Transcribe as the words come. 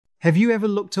Have you ever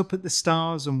looked up at the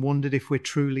stars and wondered if we're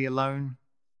truly alone?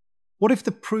 What if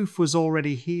the proof was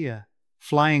already here,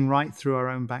 flying right through our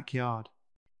own backyard?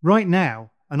 Right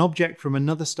now, an object from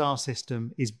another star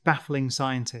system is baffling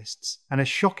scientists, and a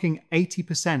shocking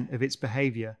 80% of its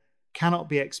behavior cannot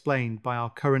be explained by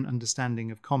our current understanding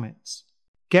of comets.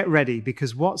 Get ready,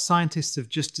 because what scientists have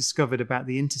just discovered about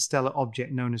the interstellar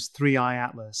object known as 3I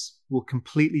Atlas will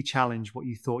completely challenge what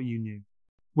you thought you knew.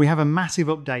 We have a massive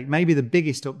update, maybe the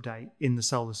biggest update in the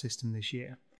solar system this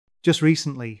year. Just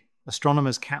recently,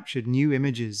 astronomers captured new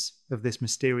images of this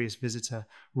mysterious visitor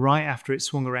right after it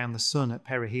swung around the sun at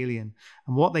perihelion,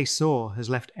 and what they saw has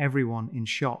left everyone in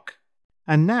shock.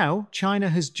 And now, China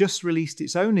has just released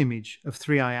its own image of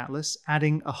 3I Atlas,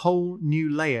 adding a whole new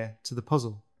layer to the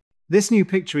puzzle. This new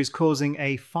picture is causing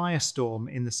a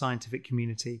firestorm in the scientific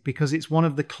community because it's one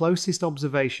of the closest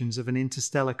observations of an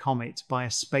interstellar comet by a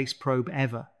space probe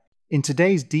ever. In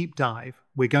today's deep dive,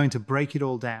 we're going to break it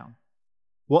all down.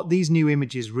 What these new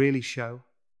images really show,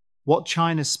 what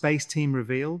China's space team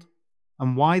revealed,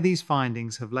 and why these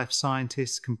findings have left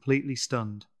scientists completely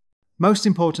stunned. Most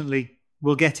importantly,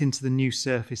 we'll get into the new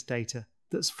surface data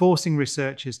that's forcing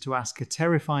researchers to ask a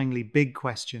terrifyingly big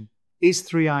question. Is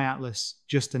 3I Atlas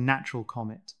just a natural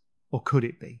comet? Or could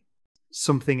it be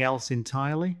something else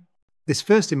entirely? This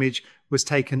first image was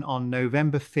taken on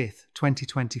November 5th,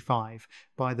 2025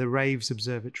 by the Raves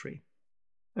Observatory.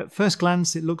 At first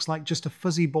glance, it looks like just a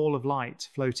fuzzy ball of light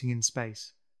floating in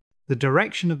space. The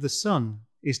direction of the sun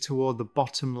is toward the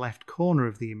bottom left corner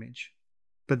of the image,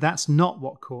 but that's not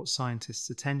what caught scientists'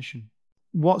 attention.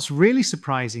 What's really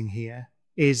surprising here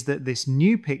is that this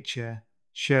new picture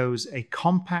shows a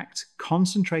compact,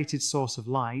 concentrated source of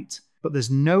light, but there's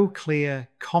no clear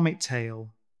comet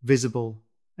tail visible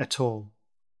at all.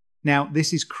 Now,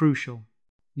 this is crucial.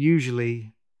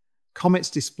 Usually, comets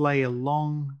display a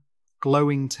long,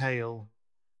 glowing tail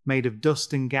made of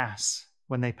dust and gas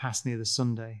when they pass near the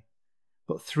sunday,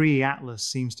 but 3I Atlas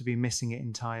seems to be missing it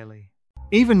entirely.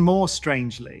 Even more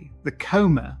strangely, the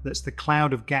coma, that's the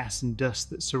cloud of gas and dust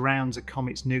that surrounds a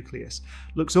comet's nucleus,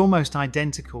 looks almost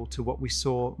identical to what we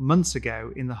saw months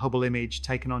ago in the Hubble image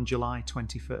taken on July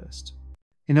 21st.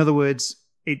 In other words,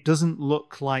 it doesn't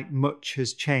look like much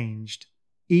has changed,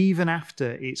 even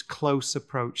after its close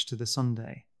approach to the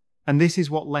sunday. And this is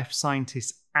what left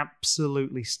scientists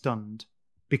absolutely stunned,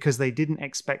 because they didn't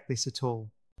expect this at all.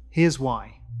 Here's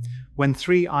why. When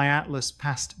 3I Atlas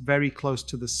passed very close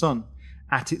to the sun,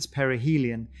 at its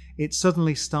perihelion, it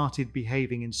suddenly started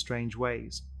behaving in strange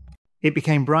ways. It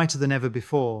became brighter than ever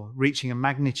before, reaching a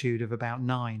magnitude of about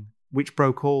 9, which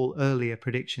broke all earlier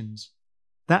predictions.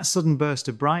 That sudden burst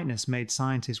of brightness made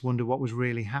scientists wonder what was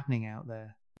really happening out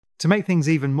there. To make things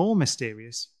even more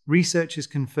mysterious, researchers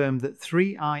confirmed that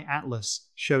 3I Atlas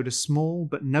showed a small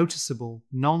but noticeable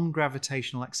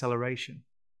non-gravitational acceleration.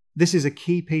 This is a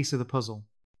key piece of the puzzle.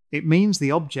 It means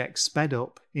the object sped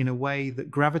up in a way that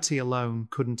gravity alone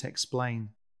couldn't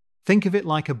explain. Think of it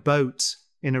like a boat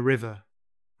in a river.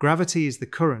 Gravity is the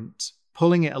current,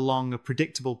 pulling it along a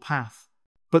predictable path,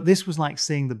 but this was like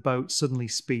seeing the boat suddenly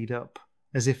speed up,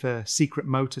 as if a secret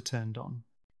motor turned on.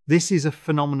 This is a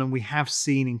phenomenon we have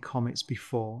seen in comets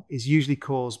before. It's usually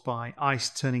caused by ice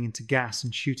turning into gas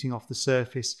and shooting off the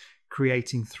surface,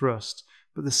 creating thrust,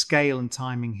 but the scale and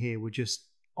timing here were just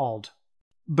odd.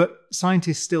 But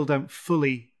scientists still don't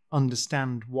fully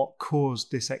understand what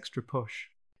caused this extra push.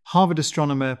 Harvard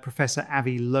astronomer Professor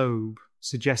Avi Loeb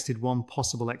suggested one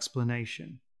possible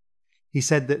explanation. He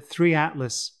said that 3I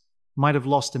Atlas might have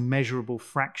lost a measurable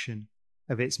fraction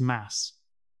of its mass,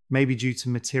 maybe due to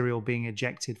material being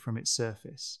ejected from its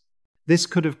surface. This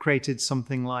could have created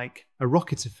something like a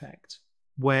rocket effect,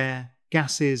 where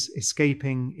gases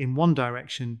escaping in one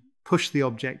direction push the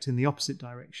object in the opposite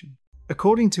direction.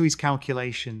 According to his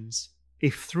calculations,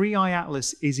 if 3I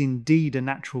Atlas is indeed a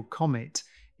natural comet,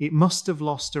 it must have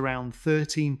lost around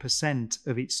 13%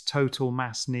 of its total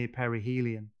mass near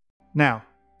perihelion. Now,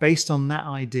 based on that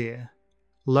idea,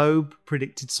 Loeb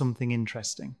predicted something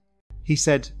interesting. He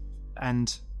said,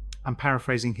 and I'm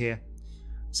paraphrasing here,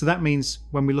 so that means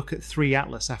when we look at 3I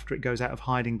Atlas after it goes out of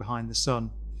hiding behind the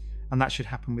sun, and that should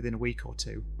happen within a week or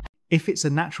two, if it's a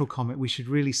natural comet, we should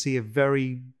really see a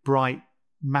very bright,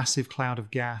 massive cloud of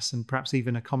gas and perhaps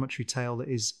even a cometary tail that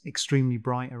is extremely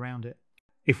bright around it.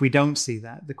 If we don't see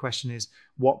that, the question is,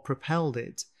 what propelled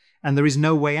it? And there is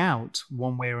no way out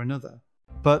one way or another.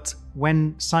 But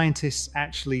when scientists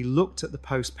actually looked at the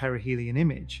post-perihelion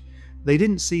image, they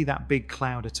didn't see that big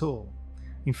cloud at all.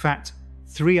 In fact,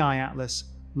 3I Atlas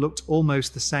looked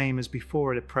almost the same as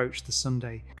before it approached the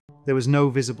sunday. There was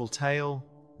no visible tail,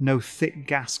 no thick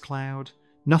gas cloud,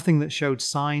 nothing that showed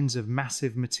signs of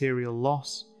massive material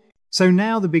loss. So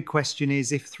now the big question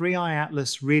is, if 3I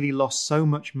Atlas really lost so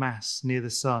much mass near the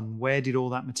Sun, where did all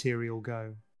that material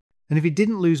go? And if it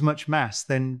didn't lose much mass,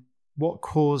 then what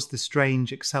caused the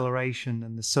strange acceleration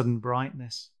and the sudden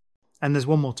brightness? And there's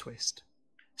one more twist.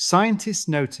 Scientists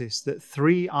noticed that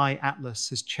 3I Atlas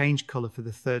has changed colour for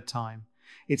the third time.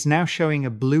 It's now showing a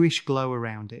bluish glow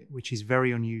around it, which is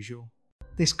very unusual.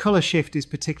 This colour shift is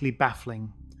particularly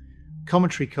baffling.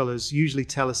 Cometary colours usually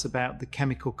tell us about the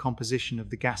chemical composition of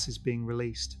the gases being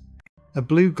released. A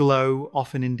blue glow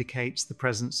often indicates the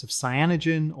presence of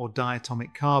cyanogen or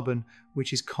diatomic carbon,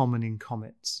 which is common in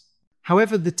comets.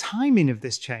 However, the timing of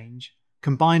this change,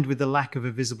 combined with the lack of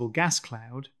a visible gas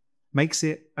cloud, makes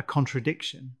it a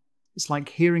contradiction. It's like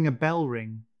hearing a bell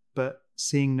ring, but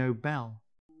seeing no bell.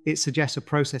 It suggests a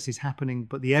process is happening,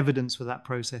 but the evidence for that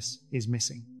process is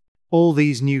missing. All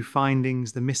these new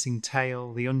findings, the missing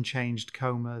tail, the unchanged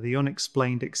coma, the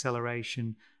unexplained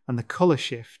acceleration, and the colour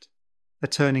shift, are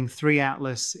turning 3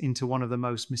 Atlas into one of the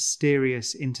most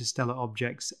mysterious interstellar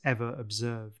objects ever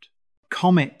observed.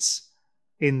 Comets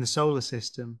in the solar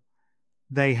system,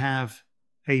 they have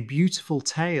a beautiful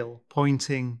tail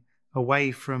pointing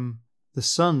away from the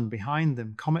Sun behind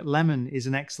them. Comet Lemon is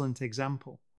an excellent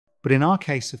example. But in our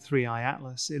case of 3I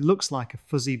Atlas, it looks like a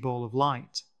fuzzy ball of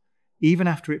light, even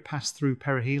after it passed through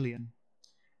perihelion.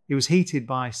 It was heated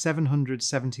by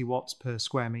 770 watts per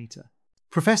square meter.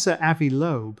 Professor Avi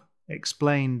Loeb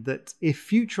explained that if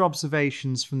future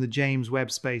observations from the James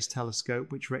Webb Space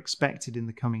Telescope, which were expected in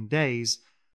the coming days,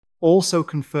 also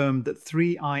confirmed that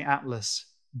 3I Atlas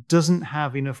doesn't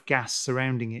have enough gas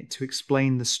surrounding it to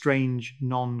explain the strange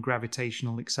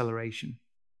non-gravitational acceleration,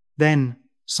 then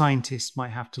scientists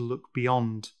might have to look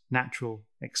beyond natural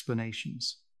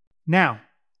explanations. Now,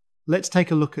 let's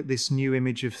take a look at this new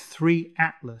image of 3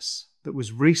 Atlas that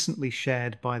was recently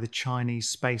shared by the Chinese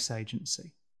Space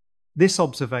Agency. This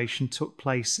observation took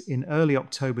place in early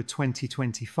October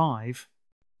 2025,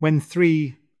 when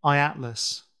 3I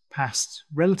Atlas passed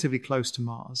relatively close to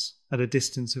Mars at a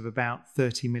distance of about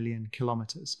 30 million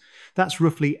kilometers. That's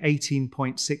roughly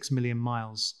 18.6 million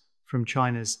miles from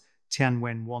China's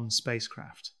Tianwen-1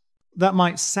 spacecraft. That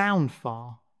might sound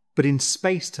far, but in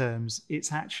space terms,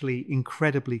 it's actually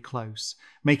incredibly close,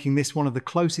 making this one of the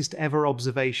closest ever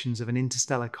observations of an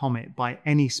interstellar comet by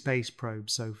any space probe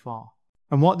so far.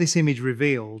 And what this image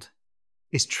revealed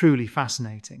is truly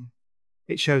fascinating.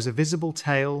 It shows a visible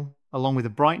tail, along with a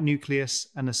bright nucleus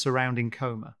and a surrounding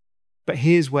coma. But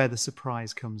here's where the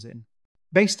surprise comes in.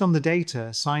 Based on the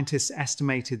data, scientists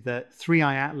estimated that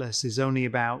 3I Atlas is only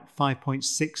about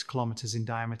 5.6 kilometers in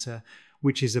diameter,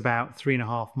 which is about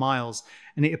 3.5 miles,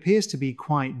 and it appears to be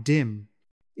quite dim.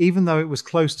 Even though it was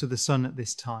close to the Sun at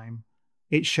this time,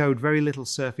 it showed very little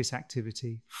surface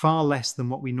activity, far less than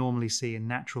what we normally see in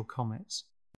natural comets.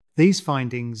 These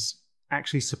findings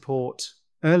actually support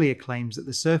earlier claims that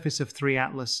the surface of 3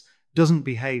 Atlas doesn't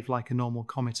behave like a normal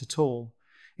comet at all.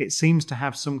 It seems to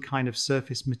have some kind of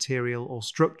surface material or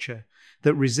structure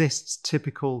that resists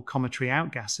typical cometary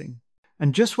outgassing.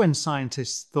 And just when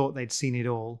scientists thought they'd seen it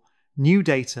all, new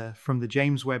data from the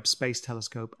James Webb Space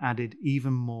Telescope added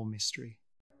even more mystery.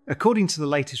 According to the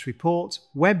latest report,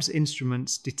 Webb's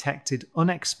instruments detected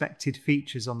unexpected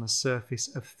features on the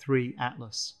surface of 3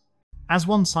 Atlas. As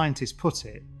one scientist put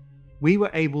it, we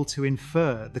were able to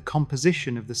infer the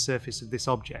composition of the surface of this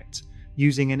object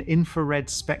using an infrared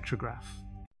spectrograph.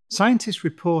 Scientists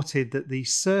reported that the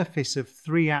surface of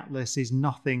 3 Atlas is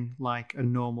nothing like a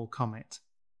normal comet.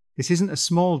 This isn't a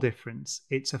small difference,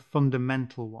 it's a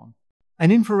fundamental one.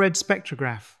 An infrared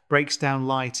spectrograph breaks down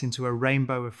light into a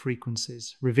rainbow of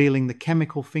frequencies, revealing the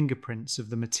chemical fingerprints of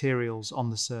the materials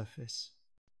on the surface.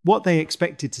 What they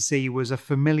expected to see was a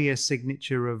familiar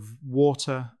signature of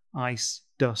water, ice,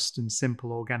 dust, and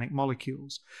simple organic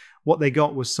molecules. What they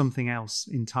got was something else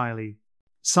entirely.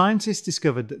 Scientists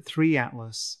discovered that 3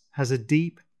 Atlas has a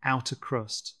deep outer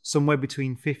crust, somewhere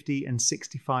between 50 and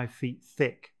 65 feet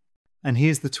thick. And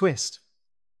here's the twist.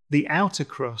 The outer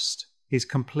crust is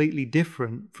completely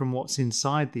different from what's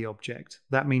inside the object.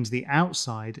 That means the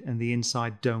outside and the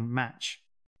inside don't match.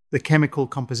 The chemical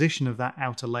composition of that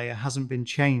outer layer hasn't been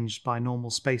changed by normal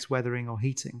space weathering or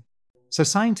heating. So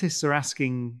scientists are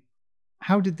asking,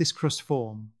 how did this crust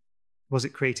form? Was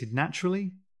it created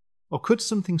naturally? Or could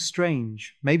something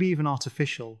strange, maybe even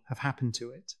artificial, have happened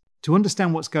to it? To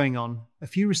understand what's going on, a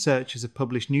few researchers have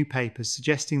published new papers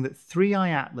suggesting that 3I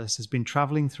Atlas has been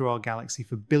travelling through our galaxy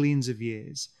for billions of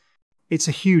years. It's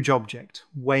a huge object,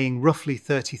 weighing roughly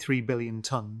 33 billion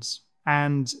tons.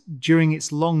 And during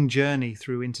its long journey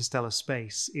through interstellar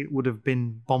space, it would have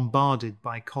been bombarded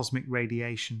by cosmic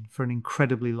radiation for an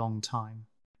incredibly long time.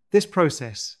 This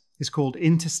process is called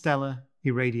interstellar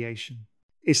irradiation.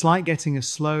 It's like getting a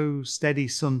slow, steady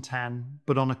suntan,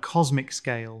 but on a cosmic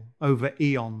scale over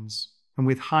eons and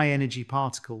with high-energy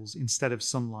particles instead of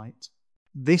sunlight.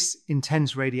 This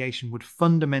intense radiation would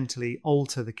fundamentally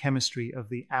alter the chemistry of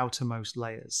the outermost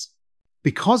layers.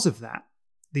 Because of that,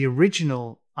 the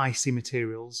original icy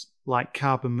materials, like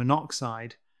carbon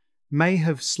monoxide, may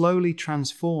have slowly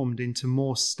transformed into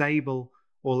more stable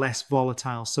or less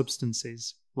volatile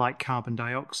substances, like carbon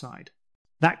dioxide.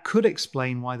 That could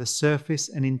explain why the surface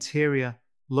and interior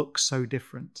look so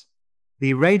different. The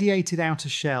irradiated outer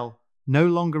shell no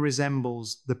longer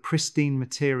resembles the pristine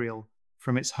material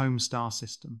from its home star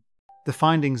system. The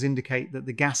findings indicate that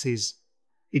the gases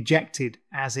ejected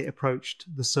as it approached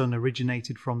the sun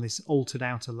originated from this altered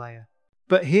outer layer.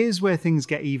 But here's where things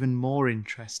get even more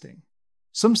interesting.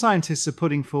 Some scientists are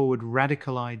putting forward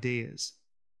radical ideas.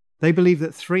 They believe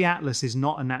that 3 Atlas is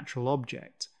not a natural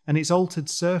object, and its altered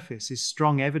surface is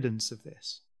strong evidence of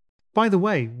this. By the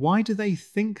way, why do they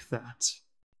think that?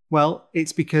 Well,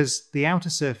 it's because the outer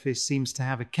surface seems to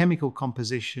have a chemical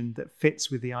composition that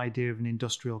fits with the idea of an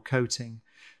industrial coating,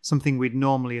 something we'd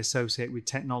normally associate with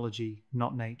technology,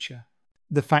 not nature.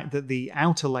 The fact that the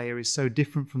outer layer is so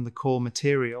different from the core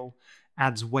material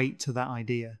adds weight to that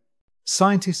idea.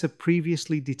 Scientists have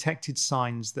previously detected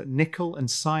signs that nickel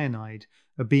and cyanide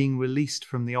are being released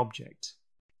from the object.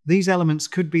 These elements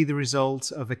could be the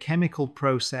result of a chemical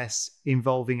process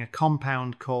involving a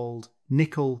compound called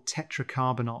nickel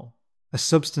tetracarbonyl, a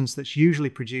substance that's usually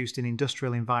produced in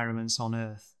industrial environments on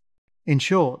Earth. In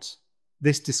short,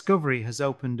 this discovery has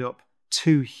opened up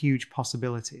 2 huge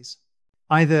possibilities.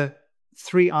 Either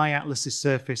 3I Atlas's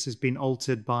surface has been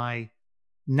altered by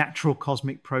natural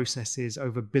cosmic processes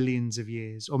over billions of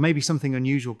years, or maybe something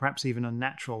unusual, perhaps even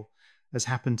unnatural, has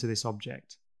happened to this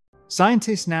object.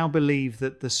 Scientists now believe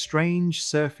that the strange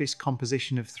surface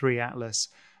composition of 3 Atlas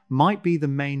might be the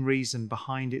main reason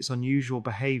behind its unusual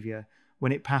behavior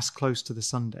when it passed close to the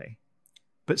Sunday.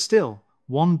 But still,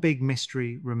 one big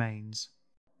mystery remains.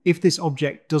 If this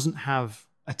object doesn't have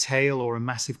a tail or a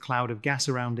massive cloud of gas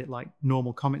around it like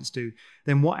normal comets do,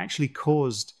 then what actually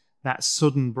caused that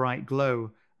sudden bright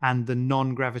glow and the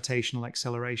non-gravitational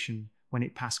acceleration when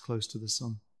it passed close to the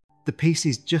sun? The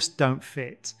pieces just don't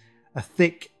fit. A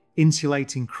thick,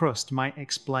 insulating crust might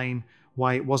explain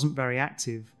why it wasn't very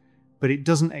active, but it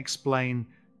doesn't explain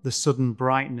the sudden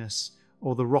brightness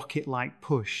or the rocket-like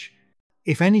push.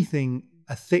 If anything,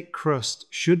 a thick crust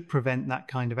should prevent that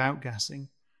kind of outgassing.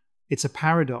 It's a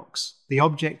paradox. The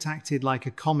object acted like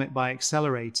a comet by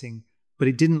accelerating, but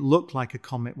it didn't look like a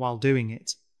comet while doing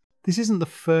it. This isn't the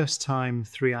first time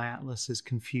 3I Atlas has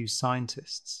confused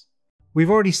scientists. We've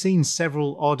already seen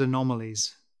several odd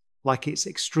anomalies, like its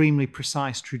extremely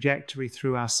precise trajectory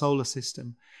through our solar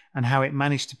system and how it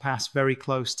managed to pass very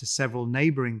close to several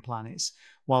neighboring planets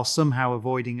while somehow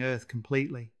avoiding Earth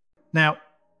completely. Now,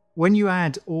 when you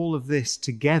add all of this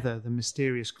together, the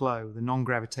mysterious glow, the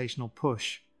non-gravitational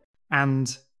push,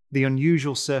 and the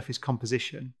unusual surface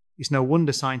composition, it's no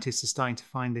wonder scientists are starting to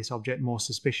find this object more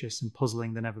suspicious and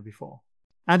puzzling than ever before.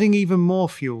 Adding even more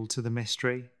fuel to the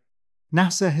mystery,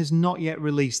 NASA has not yet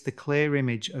released the clear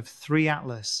image of 3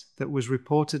 Atlas that was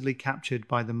reportedly captured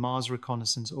by the Mars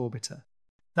Reconnaissance Orbiter.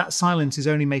 That silence is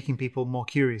only making people more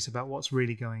curious about what's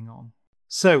really going on.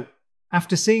 So,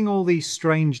 after seeing all these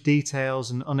strange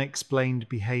details and unexplained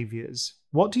behaviors,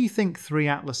 what do you think 3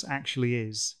 Atlas actually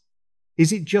is?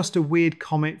 Is it just a weird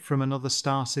comet from another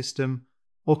star system,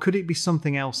 or could it be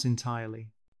something else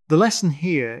entirely? The lesson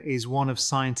here is one of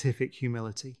scientific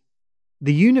humility.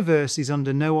 The universe is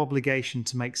under no obligation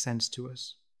to make sense to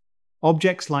us.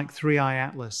 Objects like 3I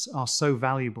Atlas are so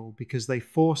valuable because they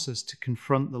force us to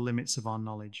confront the limits of our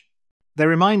knowledge. They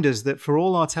remind us that for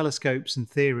all our telescopes and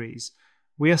theories,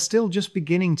 we are still just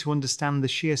beginning to understand the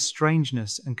sheer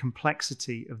strangeness and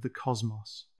complexity of the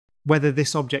cosmos. Whether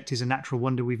this object is a natural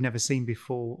wonder we've never seen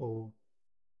before or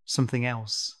something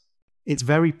else, its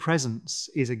very presence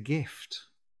is a gift,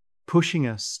 pushing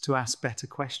us to ask better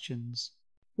questions.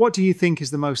 What do you think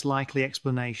is the most likely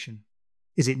explanation?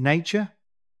 Is it nature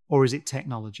or is it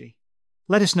technology?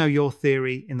 Let us know your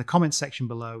theory in the comments section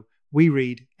below. We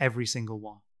read every single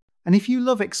one. And if you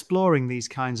love exploring these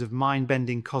kinds of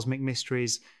mind-bending cosmic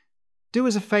mysteries, do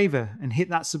us a favor and hit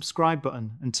that subscribe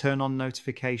button and turn on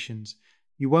notifications.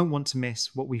 You won't want to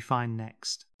miss what we find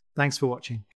next. Thanks for watching.